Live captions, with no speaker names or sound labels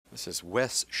This is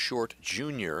Wes Short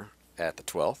Jr. at the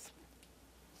 12th.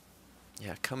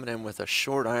 Yeah, coming in with a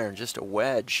short iron, just a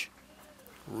wedge.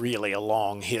 Really a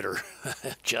long hitter.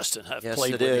 Justin, I've Yes,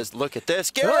 played it with is. him. Look at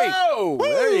this. Gary! Oh,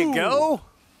 there you go.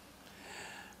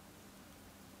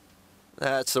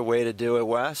 That's the way to do it,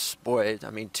 Wes. Boy, I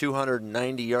mean,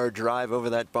 290-yard drive over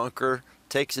that bunker.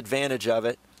 Takes advantage of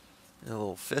it. A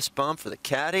little fist bump for the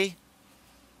caddy.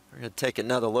 We're going to take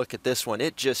another look at this one.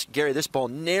 It just, Gary, this ball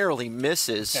narrowly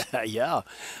misses Yeah.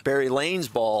 Barry Lane's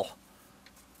ball.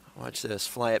 Watch this.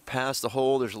 Fly it past the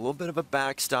hole. There's a little bit of a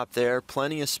backstop there.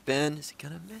 Plenty of spin. Is he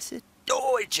going to miss it?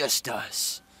 Oh, it just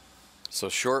does. So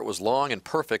Short was long and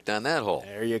perfect on that hole.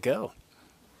 There you go.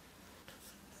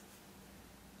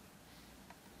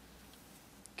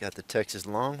 Got the Texas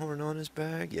Longhorn on his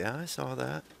bag. Yeah, I saw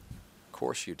that. Of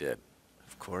course you did.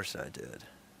 Of course I did.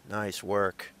 Nice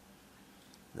work.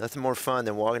 Nothing more fun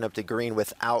than walking up the green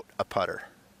without a putter.